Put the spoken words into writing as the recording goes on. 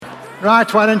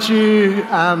Right, why don't you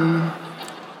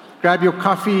grab your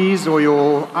coffees or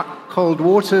your cold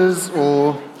waters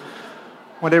or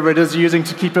whatever it is you're using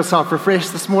to keep yourself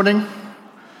refreshed this morning.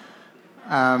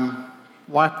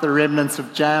 Wipe the remnants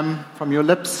of jam from your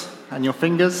lips and your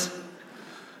fingers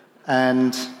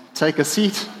and take a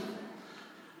seat.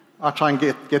 I'll try and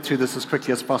get through this as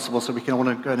quickly as possible so we can all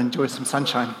go and enjoy some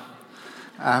sunshine.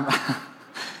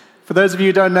 For those of you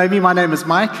who don't know me, my name is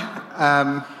Mike.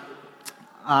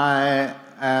 I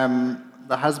am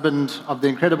the husband of the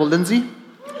incredible Lindsay.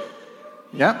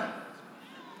 Yeah?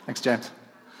 Thanks, James.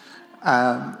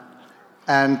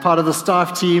 And part of the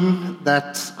staff team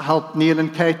that helped Neil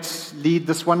and Kate lead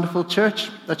this wonderful church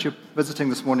that you're visiting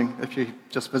this morning. If you're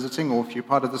just visiting or if you're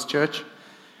part of this church,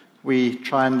 we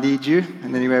try and lead you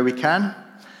in any way we can.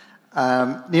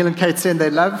 Neil and Kate send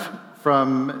their love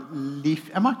from Leaf.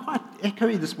 Am I quite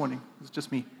echoey this morning? It's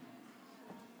just me.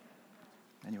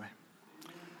 Anyway.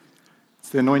 It's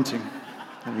the anointing.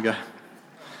 There we go.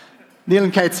 Neil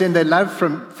and Kate send their love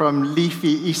from leafy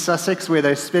East Sussex, where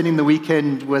they're spending the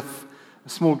weekend with a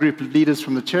small group of leaders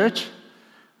from the church.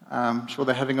 I'm sure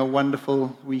they're having a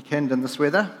wonderful weekend in this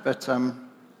weather. But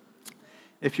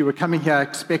if you were coming here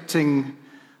expecting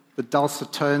the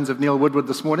dulcet tones of Neil Woodward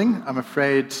this morning, I'm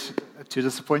afraid to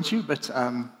disappoint you, but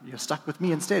you're stuck with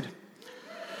me instead.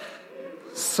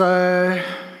 So,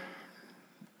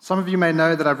 some of you may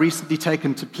know that I've recently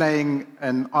taken to playing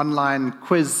an online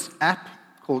quiz app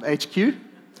called HQ.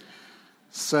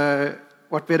 So,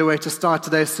 what better way to start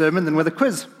today's sermon than with a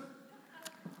quiz?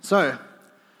 So,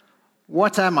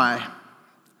 what am I?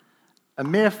 A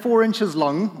mere 4 inches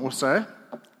long or so,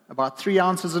 about 3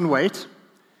 ounces in weight,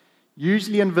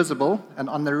 usually invisible, and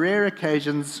on the rare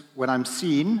occasions when I'm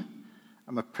seen,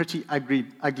 I'm a pretty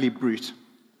ugly brute.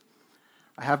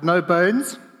 I have no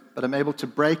bones, but I'm able to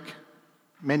break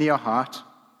many a heart,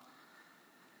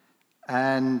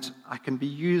 and I can be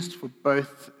used for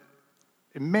both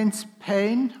immense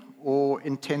pain or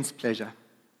intense pleasure.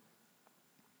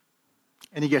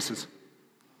 Any guesses?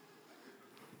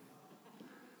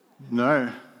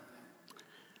 No.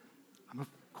 I'm of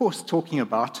course talking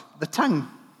about the tongue.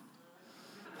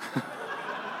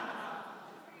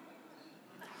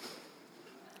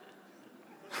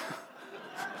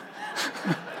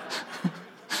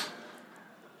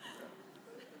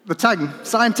 The tongue,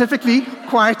 scientifically,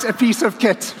 quite a piece of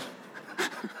kit.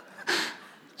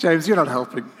 James, you're not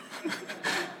helping.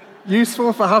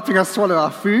 Useful for helping us swallow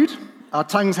our food. Our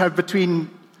tongues have between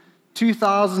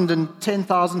 2,000 and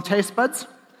 10,000 taste buds.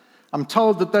 I'm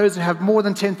told that those who have more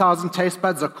than 10,000 taste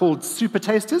buds are called super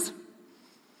tasters.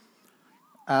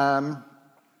 A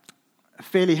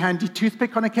fairly handy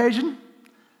toothpick on occasion.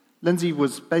 Lindsay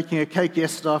was baking a cake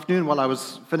yesterday afternoon while I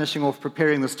was finishing off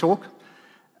preparing this talk.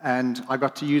 And I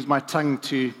got to use my tongue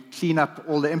to clean up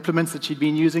all the implements that she'd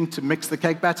been using to mix the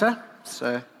cake batter.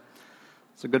 So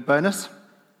it's a good bonus.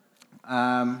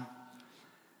 And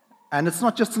it's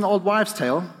not just an old wives'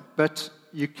 tale, but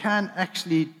you can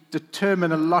actually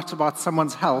determine a lot about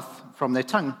someone's health from their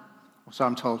tongue, or so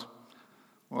I'm told.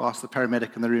 We'll ask the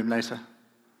paramedic in the room later.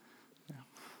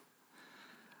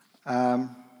 Yeah.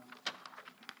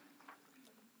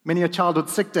 Many a childhood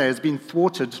sick day has been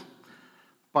thwarted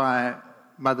by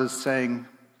mothers saying,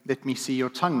 "Let me see your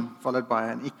tongue," followed by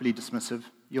an equally dismissive,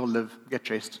 "You'll live, get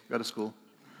dressed, go to school."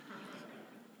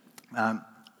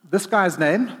 This guy's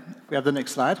name, if we have the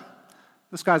next slide,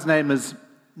 this guy's name is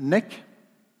Nick.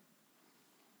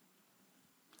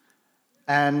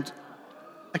 And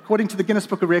according to the Guinness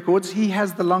Book of Records, he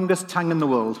has the longest tongue in the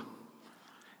world.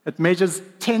 It measures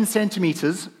 10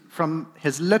 centimeters from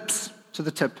his lips to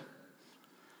the tip.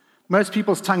 Most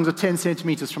people's tongues are 10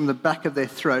 centimeters from the back of their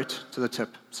throat to the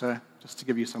tip, so just to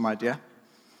give you some idea.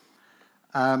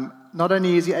 Not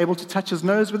only is he able to touch his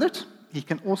nose with it, he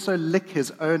can also lick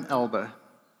his own elbow.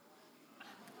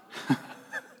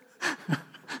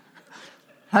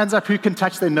 Hands up who can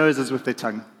touch their noses with their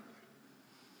tongue.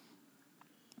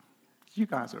 You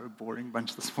guys are a boring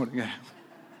bunch this morning, eh?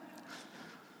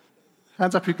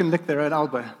 Hands up who can lick their own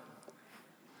elbow.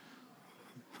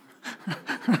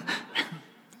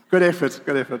 Good effort,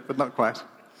 but not quite.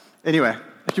 Anyway,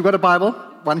 if you've got a Bible,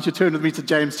 why don't you turn with me to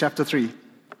James chapter 3,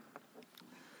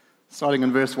 starting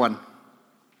in verse 1.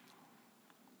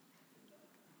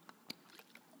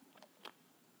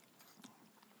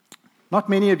 Not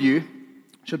many of you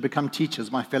should become teachers,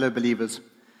 my fellow believers,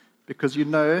 because you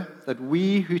know that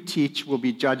we who teach will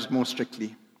be judged more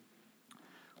strictly.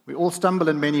 We all stumble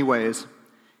in many ways.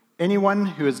 Anyone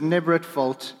who is never at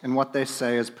fault in what they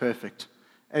say is perfect,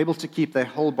 able to keep their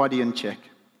whole body in check.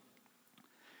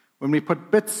 When we put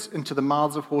bits into the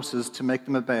mouths of horses to make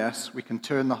them obey us, we can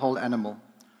turn the whole animal.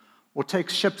 Or take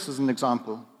ships as an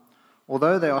example.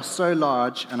 Although they are so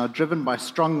large and are driven by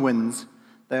strong winds,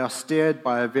 they are steered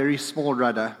by a very small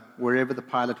rudder wherever the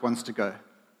pilot wants to go.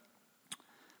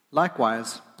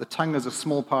 Likewise, the tongue is a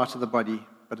small part of the body,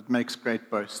 but it makes great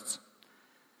boasts.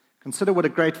 Consider what a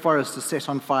great forest is set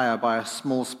on fire by a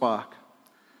small spark.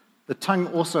 The tongue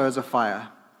also is a fire,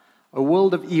 a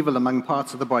world of evil among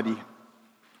parts of the body.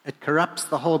 It corrupts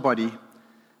the whole body,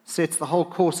 sets the whole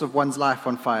course of one's life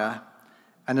on fire,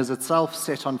 and is itself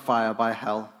set on fire by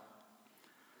hell.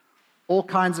 All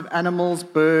kinds of animals,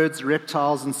 birds,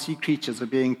 reptiles, and sea creatures are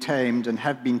being tamed and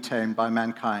have been tamed by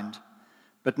mankind,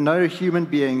 but no human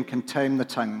being can tame the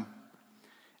tongue.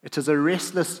 It is a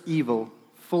restless evil,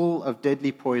 full of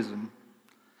deadly poison.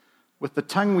 With the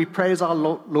tongue we praise our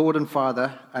Lord and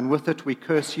Father, and with it we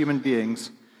curse human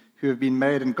beings who have been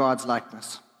made in God's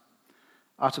likeness.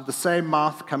 Out of the same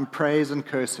mouth come praise and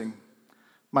cursing.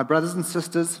 My brothers and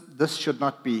sisters, this should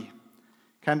not be.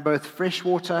 Can both fresh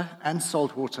water and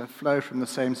salt water flow from the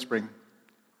same spring?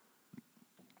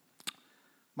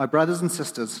 My brothers and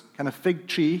sisters, can a fig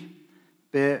tree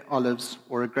bear olives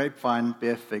or a grapevine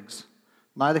bear figs?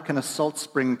 Neither can a salt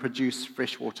spring produce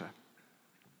fresh water.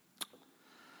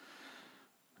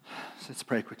 So let's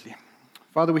pray quickly.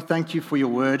 Father, we thank you for your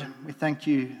word. We thank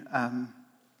you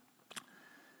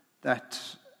that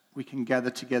we can gather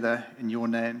together in your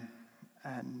name,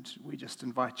 and we just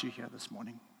invite you here this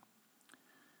morning.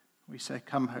 We say,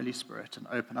 come, Holy Spirit, and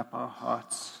open up our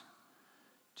hearts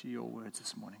to your words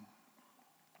this morning.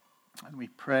 And we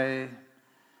pray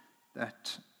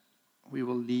that we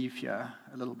will leave here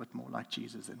a little bit more like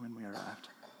Jesus than when we arrived.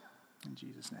 In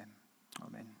Jesus' name,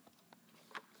 amen.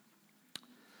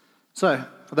 So,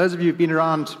 for those of you who've been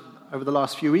around over the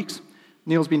last few weeks,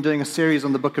 Neil's been doing a series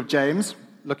on the book of James,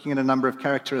 looking at a number of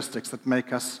characteristics that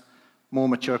make us more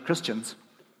mature Christians.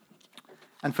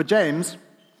 And for James,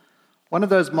 one of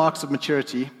those marks of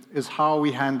maturity is how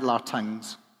we handle our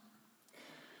tongues.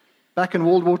 Back in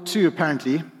World War II,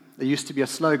 apparently, there used to be a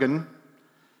slogan,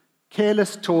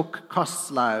 careless talk costs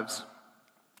lives.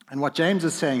 And what James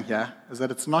is saying here is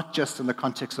that it's not just in the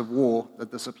context of war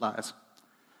that this applies.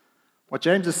 What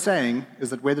James is saying is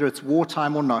that whether it's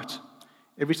wartime or not,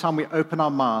 every time we open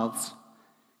our mouths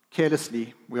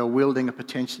carelessly, we are wielding a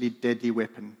potentially deadly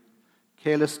weapon.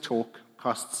 Careless talk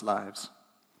costs lives.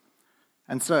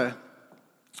 And so,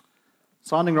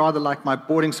 sounding rather like my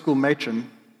boarding school matron,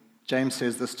 James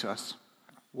says this to us: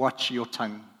 watch your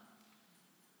tongue.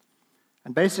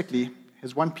 And basically,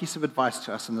 here's one piece of advice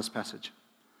to us in this passage.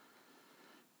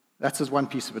 That's his one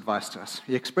piece of advice to us.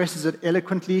 He expresses it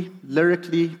eloquently,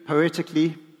 lyrically,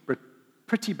 poetically, but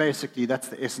pretty basically, that's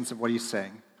the essence of what he's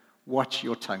saying. Watch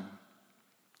your tongue.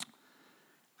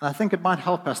 And I think it might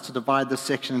help us to divide this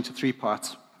section into three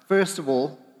parts. First of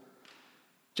all,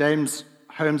 James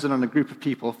homes in on a group of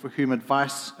people for whom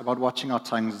advice about watching our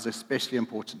tongues is especially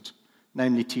important,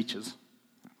 namely teachers.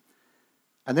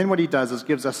 And then what he does is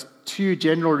gives us two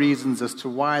general reasons as to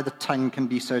why the tongue can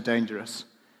be so dangerous.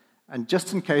 And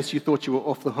just in case you thought you were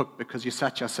off the hook because you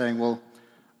sat here saying, well,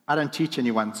 I don't teach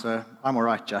anyone, so I'm all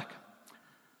right, Jack.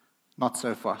 Not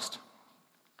so fast.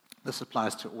 This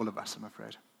applies to all of us, I'm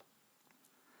afraid.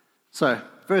 So,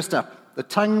 first up, the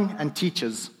tongue and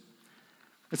teachers.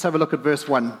 Let's have a look at verse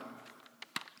 1.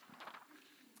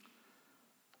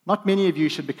 Not many of you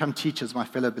should become teachers, my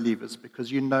fellow believers,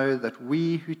 because you know that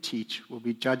we who teach will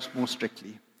be judged more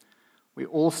strictly. We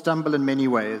all stumble in many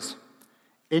ways.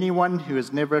 Anyone who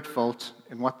is never at fault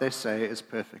in what they say is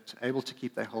perfect, able to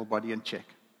keep their whole body in check.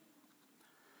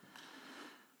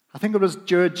 I think it was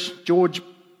George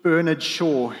Bernard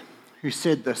Shaw who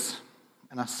said this,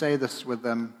 and I say this with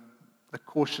the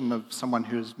caution of someone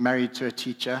who is married to a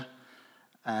teacher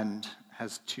and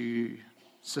has two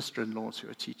sister-in-laws who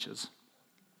are teachers.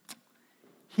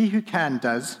 He who can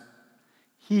does,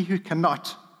 he who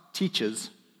cannot teaches.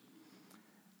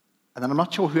 And then I'm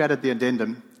not sure who added the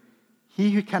addendum.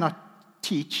 He who cannot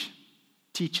teach,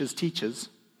 teaches,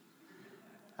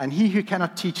 and he who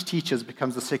cannot teach teachers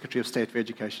becomes the Secretary of State for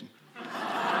Education.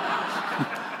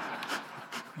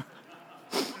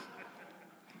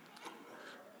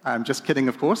 I'm just kidding,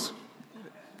 of course.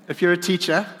 If you're a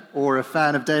teacher or a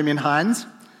fan of Damien Hines,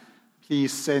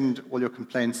 please send all your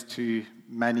complaints to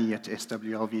Manny at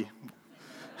SWLV.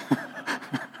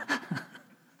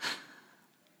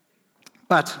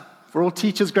 But for all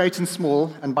teachers, great and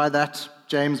small, and by that,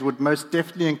 James would most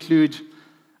definitely include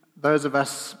those of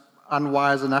us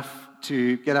unwise enough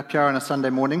to get up here on a Sunday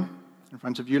morning in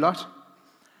front of you lot,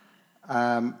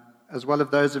 as well as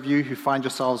those of you who find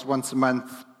yourselves once a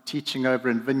month teaching over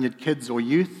in Vineyard Kids or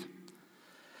youth.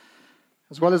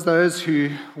 as well as those who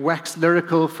wax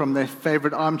lyrical from their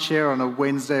favorite armchair on a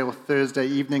Wednesday or Thursday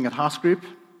evening at house group,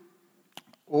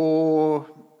 or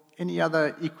any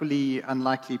other equally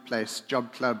unlikely place,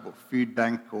 job club or food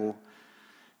bank, or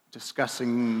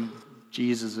discussing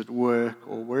Jesus at work,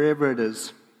 or wherever it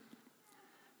is.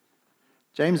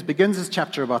 James begins his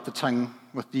chapter about the tongue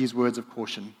with these words of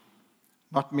caution.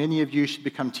 Not many of you should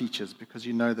become teachers, because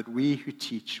you know that we who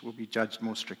teach will be judged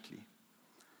more strictly.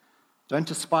 Don't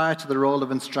aspire to the role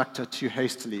of instructor too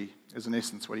hastily, is in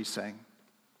essence what he's saying.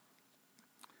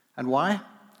 And why?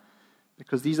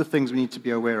 Because these are things we need to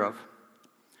be aware of.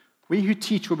 We who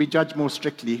teach will be judged more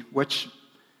strictly, which,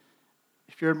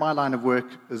 if you're in my line of work,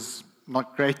 is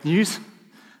not great news.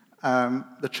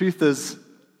 The truth is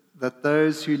that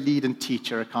those who lead and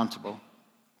teach are accountable.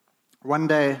 One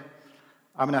day,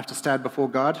 I'm going to have to stand before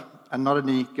God and not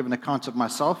only give an account of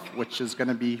myself, which is going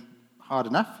to be hard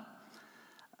enough,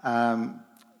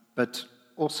 but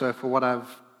also for what I've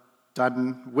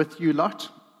done with you lot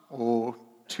or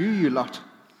to you lot.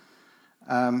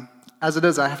 As it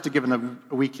is, I have to give a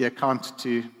weekly account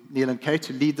to Neil and Kate,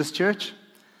 who lead this church.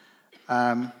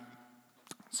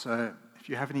 So if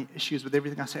you have any issues with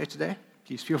everything I say today,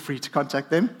 please feel free to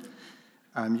contact them.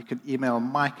 You can email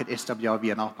Mike at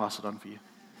SWRV and I'll pass it on for you.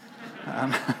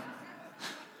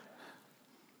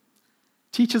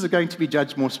 Teachers are going to be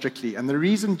judged more strictly, and the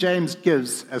reason James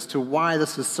gives as to why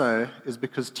this is so is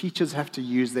because teachers have to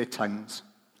use their tongues.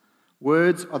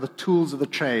 Words are the tools of the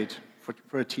trade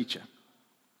for a teacher.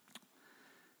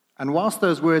 And whilst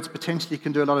those words potentially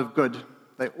can do a lot of good,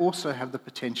 they also have the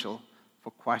potential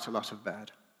for quite a lot of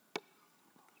bad.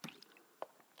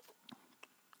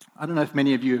 I don't know if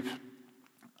many of you have,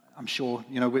 I'm sure,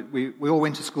 we all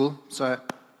went to school, so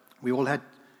we all had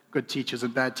good teachers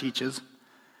and bad teachers.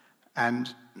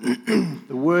 And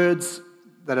the words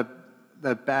that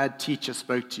a bad teacher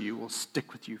spoke to you will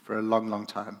stick with you for a long, long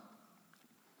time.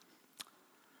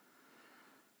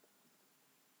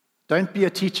 Don't be a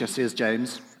teacher, says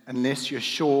James, unless you're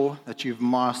sure that you've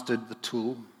mastered the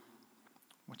tool,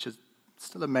 which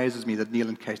still amazes me that Neil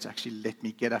and Kate actually let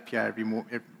me get up here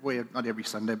not every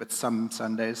Sunday, but some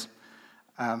Sundays,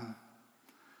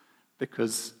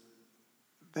 because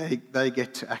they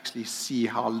get to actually see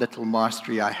how little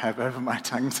mastery I have over my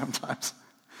tongue sometimes.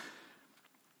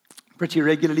 Pretty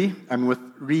regularly, and with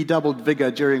redoubled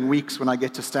vigor during weeks when I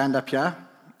get to stand up here,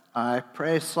 I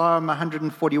pray Psalm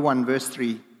 141, verse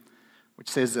 3, which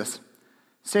says this: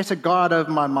 Set a guard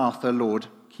over my mouth, O Lord.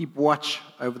 Keep watch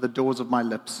over the doors of my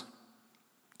lips.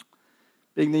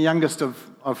 Being the youngest of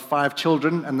 5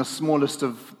 children and the smallest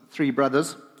of 3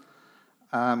 brothers,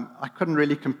 I couldn't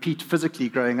really compete physically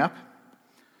growing up,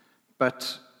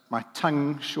 but my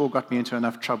tongue sure got me into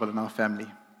enough trouble in our family.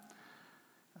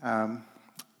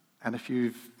 And if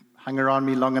you've hung around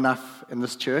me long enough in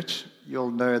this church,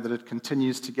 you'll know that it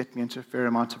continues to get me into a fair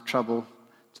amount of trouble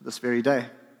to this very day.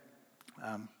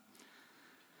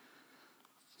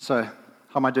 So,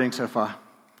 how am I doing so far?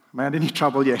 Am I in any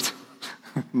trouble yet?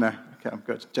 No, okay, I'm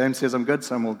good. James says I'm good,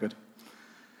 so I'm all good.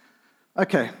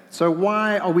 Okay, so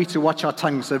why are we to watch our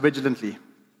tongue so vigilantly?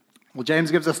 Well, James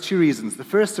gives us 2 reasons. The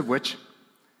first of which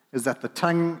is that the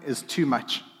tongue is too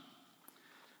much.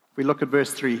 If we look at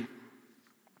verse 3.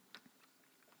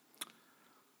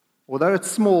 Although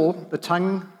it's small, the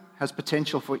tongue has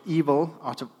potential for evil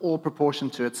out of all proportion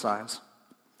to its size.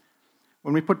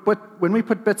 When we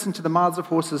put bits into the mouths of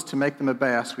horses to make them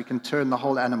obey us, we can turn the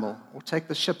whole animal. Or take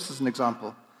the ships as an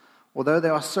example. Although they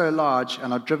are so large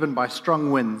and are driven by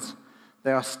strong winds,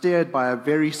 they are steered by a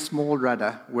very small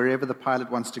rudder wherever the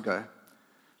pilot wants to go.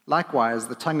 Likewise,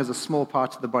 the tongue is a small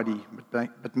part of the body,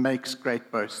 but makes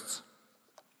great boasts.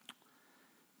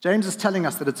 James is telling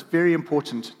us that it's very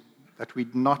important that we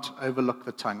not overlook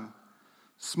the tongue.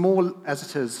 Small as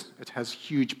it is, it has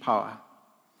huge power.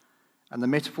 And the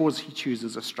metaphors he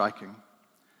chooses are striking.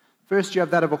 First, you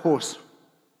have that of a horse.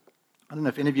 I don't know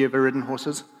if any of you have ever ridden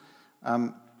horses.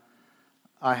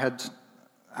 I had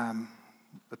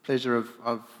the pleasure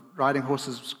of riding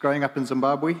horses growing up in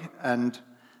Zimbabwe, and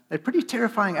they're pretty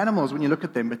terrifying animals when you look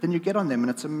at them, but then you get on them, and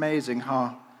it's amazing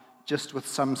how just with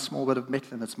some small bit of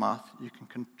metal in its mouth, you can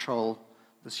control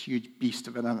this huge beast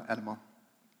of an animal.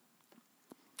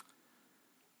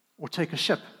 Or take a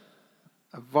ship,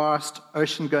 a vast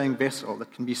ocean-going vessel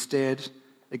that can be steered,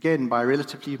 again, by a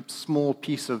relatively small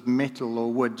piece of metal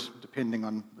or wood, depending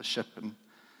on the ship and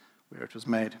where it was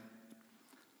made.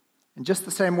 In just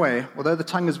the same way, although the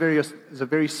tongue is a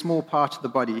very small part of the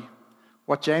body,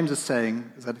 what James is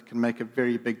saying is that it can make a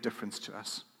very big difference to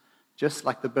us, just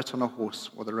like the bit on a horse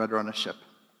or the rudder on a ship.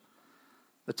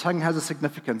 The tongue has a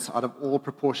significance out of all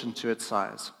proportion to its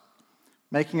size.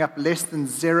 making up less than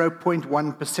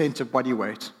 0.1% of body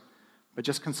weight. But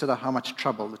just consider how much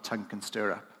trouble the tongue can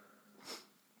stir up.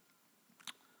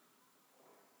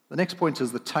 The next point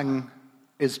is the tongue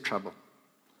is trouble.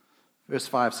 Verse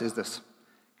 5 says this: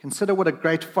 "Consider what a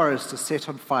great forest is set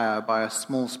on fire by a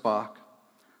small spark.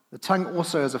 The tongue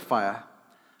also is a fire,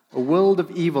 a world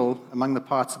of evil among the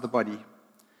parts of the body.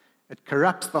 It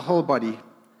corrupts the whole body,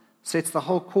 sets the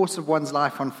whole course of one's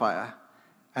life on fire,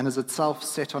 and is itself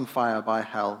set on fire by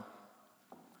hell."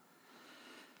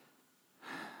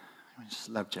 I just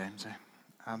love James.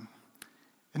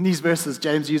 In these verses,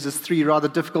 James uses three rather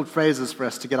difficult phrases for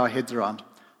us to get our heads around.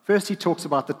 First, he talks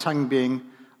about the tongue being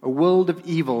a world of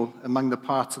evil among the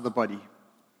parts of the body.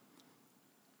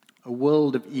 A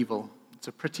world of evil. It's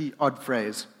a pretty odd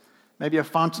phrase. Maybe a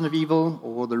fountain of evil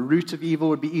or the root of evil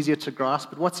would be easier to grasp,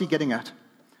 but what's he getting at?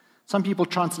 Some people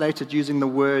translate it using the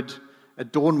word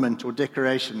adornment or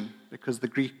decoration because the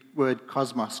Greek word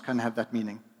cosmos can have that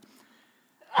meaning.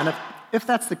 And if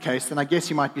that's the case, then I guess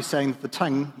you might be saying that the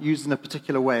tongue, used in a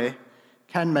particular way,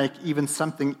 can make even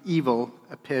something evil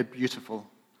appear beautiful,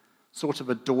 sort of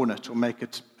adorn it or make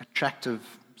it attractive,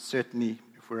 certainly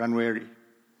if we're unwary.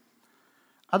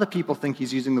 Other people think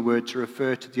he's using the word to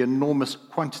refer to the enormous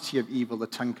quantity of evil the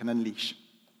tongue can unleash.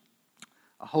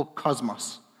 A whole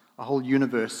cosmos, a whole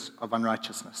universe of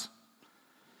unrighteousness.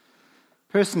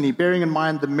 Personally, bearing in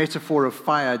mind the metaphor of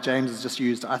fire James has just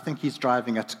used, I think he's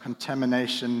driving at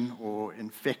contamination or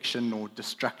infection or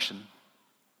destruction.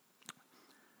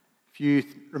 If you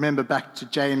remember back to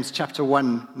James chapter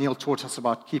 1, Neil taught us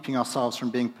about keeping ourselves from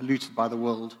being polluted by the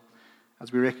world,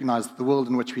 as we recognize that the world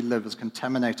in which we live is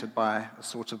contaminated by a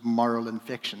sort of moral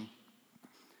infection.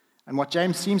 And what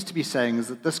James seems to be saying is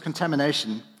that this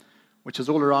contamination, which is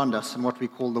all around us in what we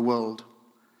call the world,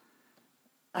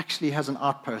 actually has an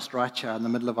outpost right here in the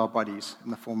middle of our bodies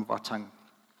in the form of our tongue.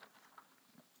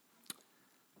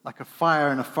 Like a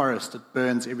fire in a forest, it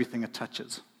burns everything it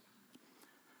touches.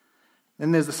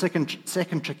 Then there's the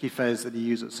second tricky phrase that he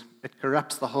uses. It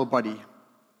corrupts the whole body.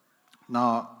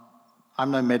 Now,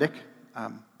 I'm no medic.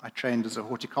 I trained as a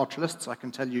horticulturalist, so I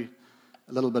can tell you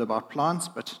a little bit about plants,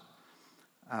 but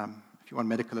if you want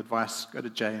medical advice, go to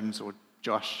James or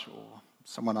Josh or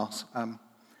someone else.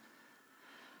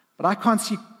 But I can't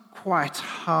see quite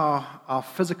how our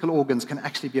physical organs can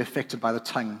actually be affected by the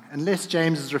tongue, unless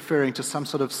James is referring to some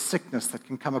sort of sickness that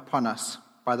can come upon us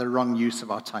by the wrong use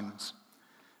of our tongues.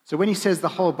 So when he says the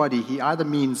whole body, he either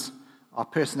means our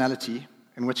personality,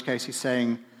 in which case he's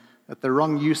saying that the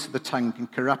wrong use of the tongue can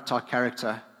corrupt our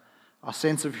character, our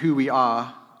sense of who we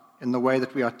are in the way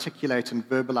that we articulate and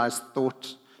verbalize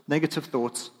negative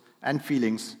thoughts and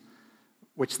feelings,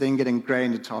 which then get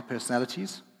ingrained into our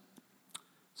personalities.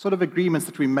 Sort of agreements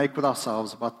that we make with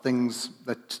ourselves about things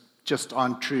that just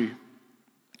aren't true.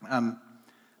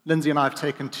 Lindsay and I have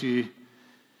taken to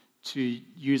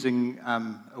using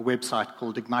a website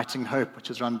called Igniting Hope, which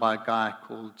is run by a guy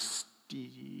called Steve.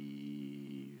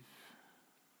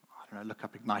 I don't know, look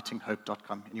up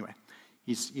ignitinghope.com. Anyway,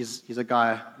 he's a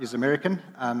guy, he's American,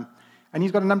 and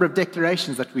he's got a number of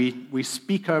declarations that we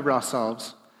speak over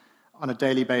ourselves on a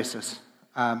daily basis.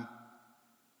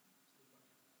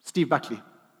 Steve Buckley.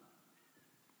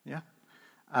 Yeah.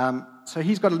 So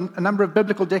he's got a number of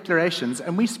biblical declarations,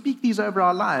 and we speak these over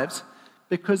our lives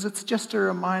because it's just a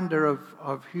reminder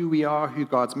of who we are, who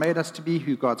God's made us to be,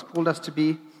 who God's called us to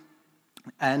be.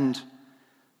 And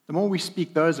the more we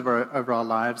speak those over our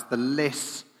lives, the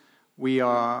less we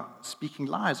are speaking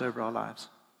lies over our lives.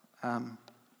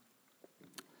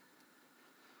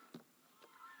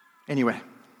 Anyway,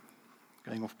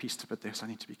 going off piece a bit there, so I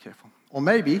need to be careful. Or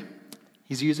maybe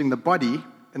he's using the body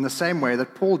in the same way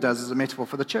that Paul does as a metaphor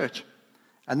for the church.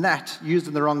 And that, used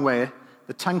in the wrong way,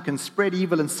 the tongue can spread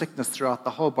evil and sickness throughout the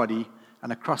whole body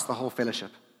and across the whole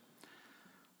fellowship.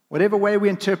 Whatever way we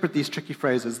interpret these tricky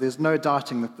phrases, there's no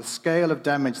doubting that the scale of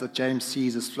damage that James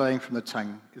sees as flowing from the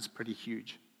tongue is pretty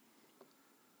huge.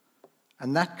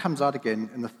 And that comes out again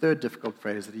in the third difficult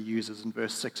phrase that he uses in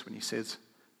verse 6 when he says,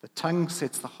 "The tongue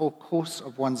sets the whole course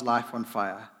of one's life on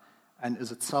fire and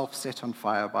is itself set on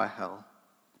fire by hell."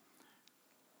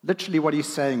 Literally what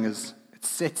he's saying is, it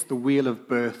sets the wheel of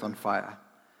birth on fire,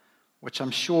 which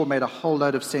I'm sure made a whole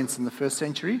load of sense in the first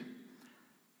century,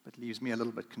 but leaves me a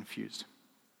little bit confused.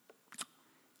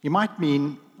 He might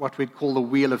mean what we'd call the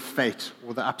wheel of fate,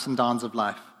 or the ups and downs of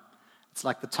life. It's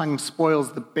like the tongue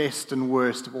spoils the best and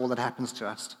worst of all that happens to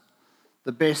us.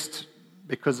 The best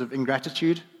because of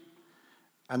ingratitude,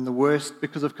 and the worst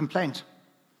because of complaint.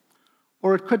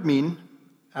 Or it could mean,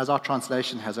 as our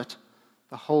translation has it,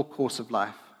 the whole course of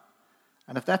life.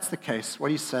 And if that's the case,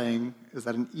 what he's saying is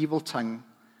that an evil tongue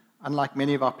unlike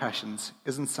many of our passions,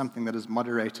 isn't something that is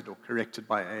moderated or corrected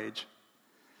by age.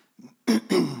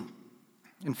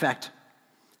 In fact,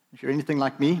 if you're anything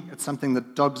like me, it's something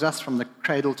that dogs us from the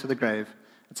cradle to the grave.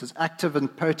 It's as active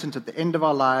and potent at the end of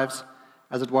our lives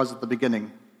as it was at the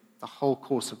beginning, the whole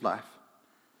course of life.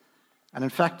 And in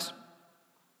fact,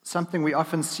 something we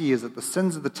often see is that the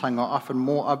sins of the tongue are often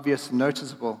more obvious and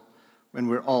noticeable when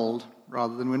we're old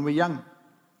rather than when we're young.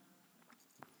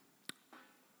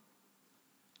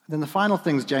 And then the final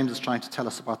things James is trying to tell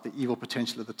us about the evil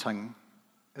potential of the tongue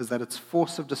is that its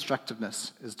force of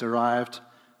destructiveness is derived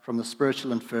from the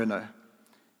spiritual inferno.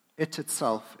 It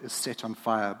itself is set on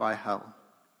fire by hell.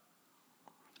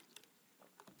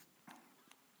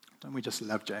 Don't we just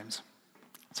love James?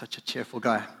 Such a cheerful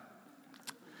guy.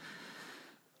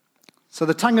 So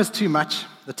the tongue is too much.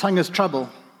 The tongue is trouble.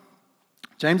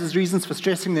 James's reasons for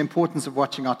stressing the importance of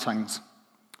watching our tongues.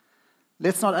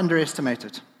 Let's not underestimate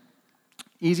it.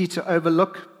 Easy to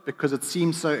overlook because it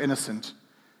seems so innocent,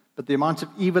 but the amount of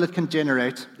evil it can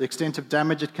generate, the extent of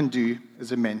damage it can do,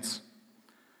 is immense.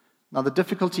 Now, the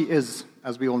difficulty is,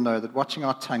 as we all know, that watching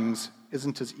our tongues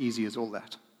isn't as easy as all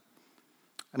that.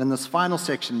 And in this final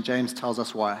section, James tells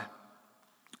us why.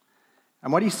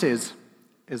 And what he says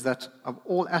is that of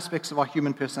all aspects of our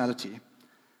human personality,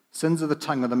 sins of the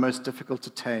tongue are the most difficult to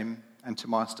tame and to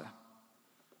master.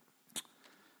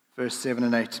 Verse 7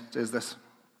 and 8 says this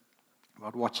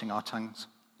about watching our tongues.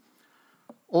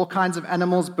 All kinds of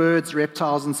animals, birds,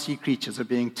 reptiles, and sea creatures are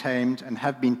being tamed and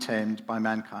have been tamed by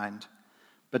mankind.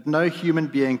 But no human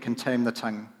being can tame the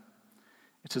tongue.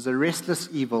 It is a restless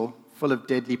evil full of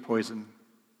deadly poison.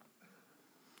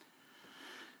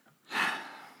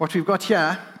 What we've got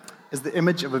here is the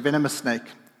image of a venomous snake,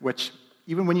 which,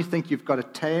 even when you think you've got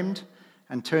it tamed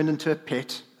and turned into a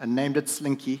pet and named it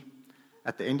Slinky,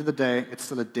 at the end of the day, it's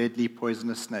still a deadly,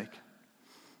 poisonous snake.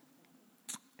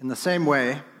 In the same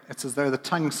way, it's as though the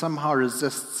tongue somehow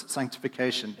resists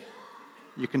sanctification.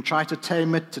 You can try to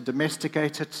tame it, to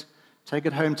domesticate it, take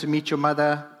it home to meet your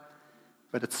mother,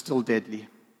 but it's still deadly.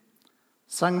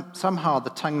 Somehow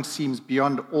the tongue seems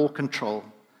beyond all control,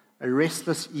 a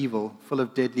restless evil full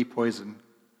of deadly poison.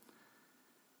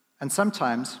 And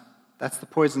sometimes that's the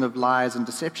poison of lies and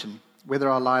deception, whether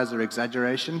our lies are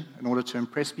exaggeration in order to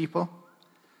impress people,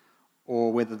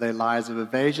 or whether they're lies of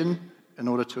evasion in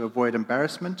order to avoid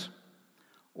embarrassment,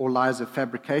 or lies of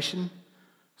fabrication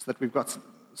so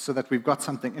that we've got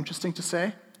something interesting to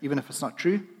say, even if it's not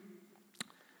true.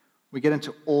 We get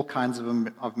into all kinds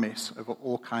of mess over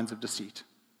all kinds of deceit.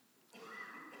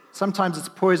 Sometimes it's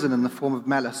poison in the form of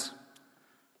malice.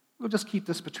 We'll just keep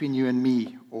this between you and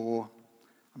me, or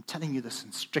I'm telling you this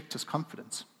in strictest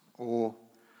confidence, or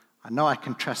I know I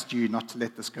can trust you not to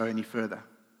let this go any further.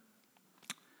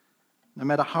 No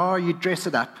matter how you dress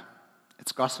it up,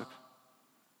 it's gossip.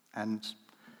 And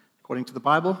according to the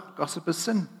Bible, gossip is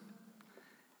sin.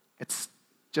 It's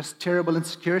just terrible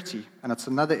insecurity, and it's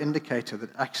another indicator that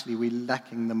actually we're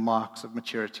lacking the marks of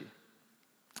maturity.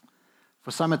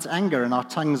 For some, it's anger, and our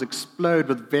tongues explode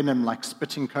with venom like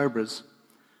spitting cobras.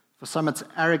 For some, it's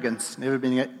arrogance,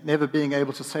 never being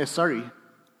able to say sorry.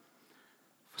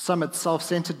 For some, it's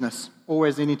self-centeredness,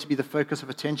 always needing to be the focus of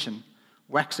attention,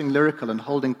 waxing lyrical and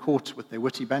holding court with their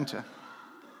witty banter.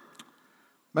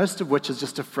 Most of which is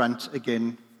just a front,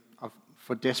 again,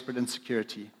 for desperate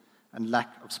insecurity and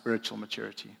lack of spiritual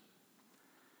maturity.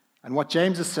 And what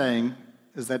James is saying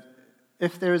is that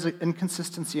if there is an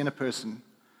inconsistency in a person,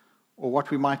 or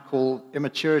what we might call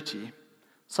immaturity,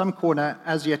 some corner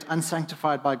as yet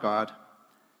unsanctified by God,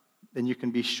 then you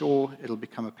can be sure it'll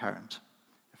become apparent,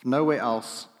 if nowhere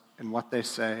else, in what they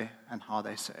say and how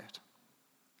they say it.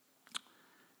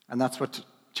 And that's what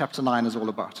chapter 9 is all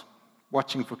about,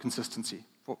 watching for inconsistency.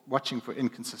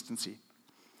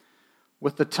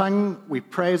 With the tongue, we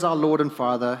praise our Lord and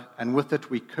Father, and with it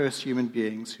we curse human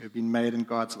beings who have been made in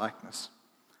God's likeness.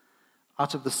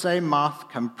 Out of the same mouth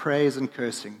come praise and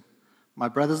cursing. My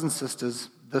brothers and sisters,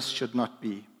 this should not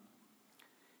be.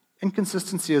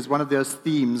 Inconsistency is one of those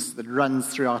themes that runs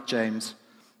throughout James.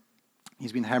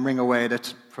 He's been hammering away at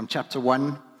it from chapter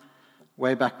 1,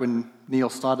 way back when Neil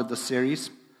started this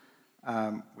series.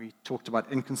 We talked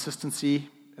about inconsistency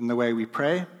in the way we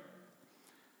pray.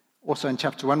 Also in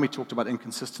chapter 1, we talked about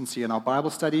inconsistency in our Bible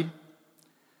study.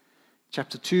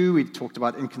 Chapter 2, we talked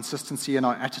about inconsistency in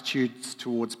our attitudes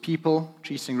towards people,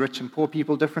 treating rich and poor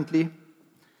people differently.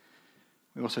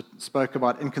 We also spoke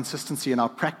about inconsistency in our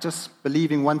practice,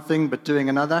 believing one thing but doing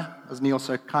another, as Neil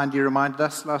so kindly reminded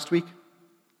us last week.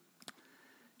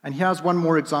 And here's one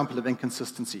more example of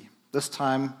inconsistency, this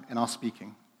time in our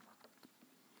speaking.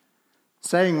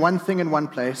 Saying one thing in one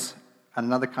place and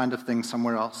another kind of thing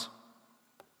somewhere else.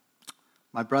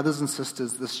 My brothers and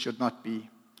sisters, this should not be.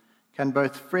 Can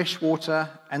both fresh water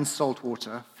and salt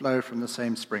water flow from the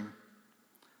same spring?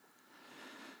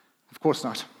 Of course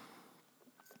not.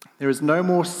 There is no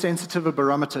more sensitive a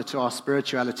barometer to our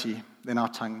spirituality than our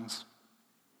tongues.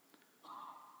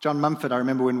 John Mumford, I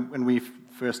remember when we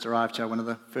first arrived here, one of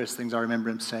the first things I remember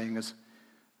him saying is,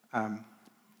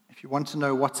 if you want to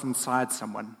know what's inside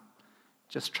someone,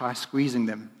 just try squeezing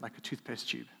them like a toothpaste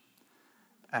tube.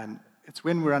 And it's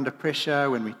when we're under pressure,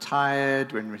 when we're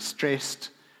tired, when we're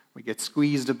stressed, we get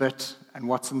squeezed a bit, and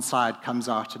what's inside comes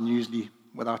out, and usually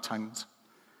with our tongues.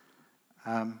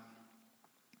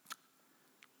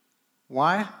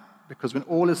 Why? Because when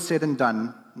all is said and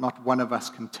done, not one of us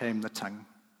can tame the tongue.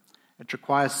 It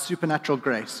requires supernatural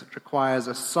grace. It requires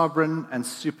a sovereign and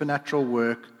supernatural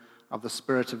work of the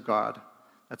Spirit of God.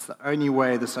 That's the only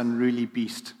way this unruly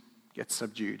beast gets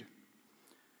subdued.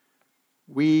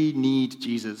 We need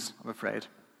Jesus, I'm afraid.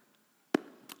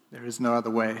 There is no other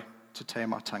way to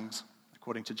tame our tongues,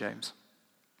 according to James.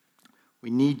 We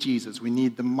need Jesus. We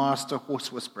need the master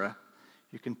horse whisperer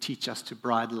who can teach us to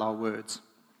bridle our words.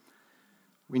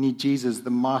 We need Jesus,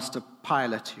 the master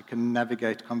pilot who can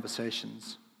navigate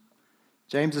conversations.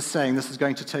 James is saying this is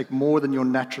going to take more than your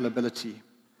natural ability.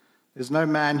 There's no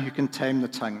man who can tame the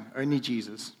tongue, only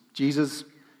Jesus. Jesus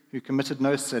who committed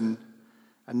no sin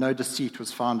and no deceit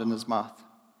was found in his mouth.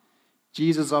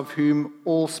 Jesus of whom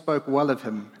all spoke well of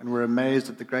him and were amazed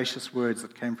at the gracious words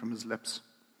that came from his lips.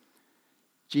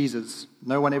 Jesus,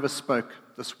 no one ever spoke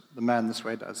the man this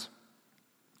way does.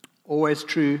 Always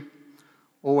true,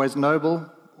 always noble,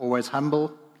 always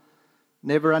humble,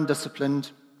 never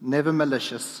undisciplined, never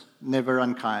malicious, never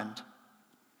unkind.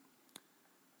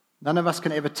 None of us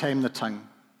can ever tame the tongue,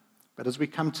 but as we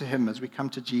come to him, as we come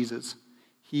to Jesus,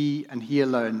 he and he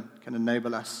alone can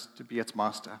enable us to be its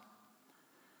master.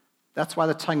 That's why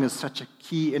the tongue is such a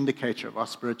key indicator of our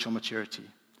spiritual maturity.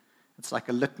 It's like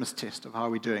a litmus test of how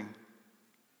we're doing.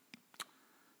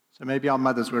 So maybe our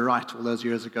mothers were right all those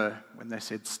years ago when they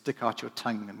said, stick out your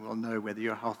tongue and we'll know whether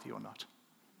you're healthy or not.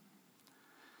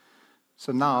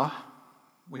 So now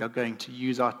we are going to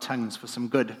use our tongues for some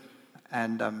good.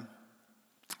 And I'm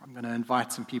going to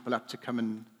invite some people up to come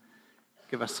and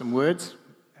give us some words.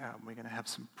 We're going to have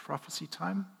some prophecy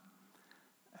time.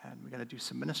 And we're going to do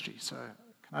some ministry. So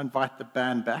can I invite the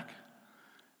band back?